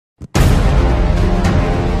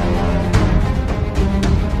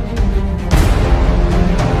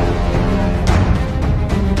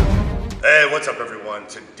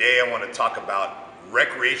today I want to talk about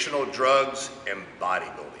recreational drugs and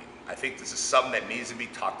bodybuilding. I think this is something that needs to be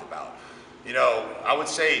talked about. You know, I would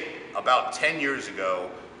say about 10 years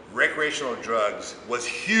ago, recreational drugs was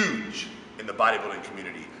huge in the bodybuilding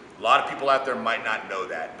community. A lot of people out there might not know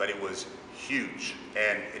that, but it was huge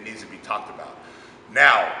and it needs to be talked about.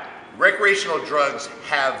 Now, recreational drugs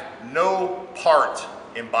have no part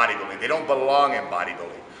in bodybuilding. They don't belong in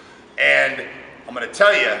bodybuilding. And I'm going to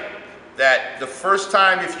tell you that the first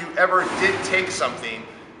time if you ever did take something,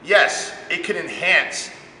 yes, it can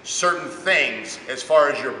enhance certain things as far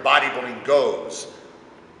as your bodybuilding goes.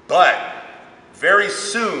 But very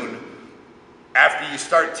soon after you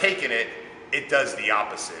start taking it, it does the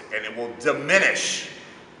opposite and it will diminish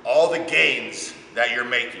all the gains that you're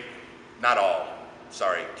making. Not all,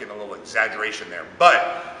 sorry, getting a little exaggeration there,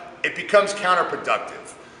 but it becomes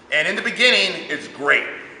counterproductive. And in the beginning, it's great.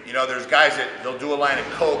 You know, there's guys that they'll do a line of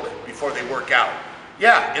Coke before they work out.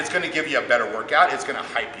 Yeah, it's gonna give you a better workout. It's gonna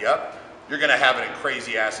hype you up. You're gonna have a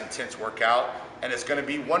crazy ass intense workout and it's gonna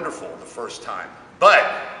be wonderful the first time. But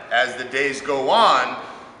as the days go on,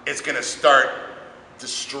 it's gonna start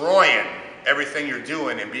destroying everything you're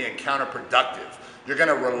doing and being counterproductive. You're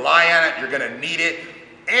gonna rely on it, you're gonna need it,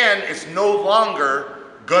 and it's no longer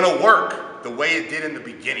gonna work the way it did in the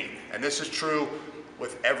beginning. And this is true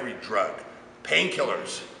with every drug.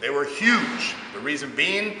 Painkillers, they were huge. The reason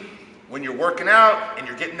being, when you're working out and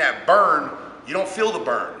you're getting that burn, you don't feel the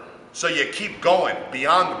burn. So you keep going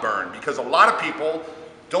beyond the burn because a lot of people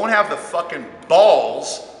don't have the fucking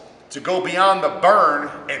balls to go beyond the burn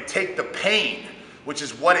and take the pain, which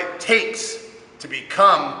is what it takes to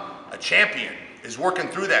become a champion, is working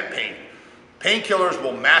through that pain. Painkillers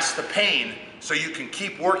will mask the pain so you can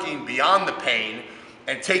keep working beyond the pain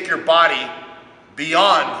and take your body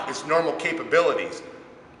beyond its normal capabilities.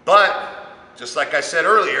 But just like I said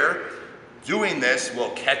earlier, doing this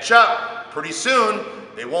will catch up. Pretty soon,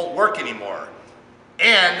 they won't work anymore.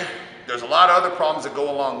 And there's a lot of other problems that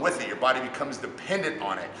go along with it. Your body becomes dependent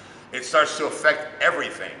on it. It starts to affect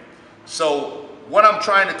everything. So what I'm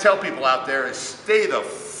trying to tell people out there is stay the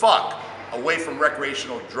fuck away from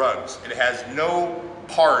recreational drugs. It has no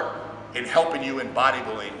part in helping you in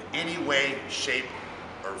bodybuilding any way, shape,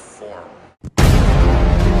 or form.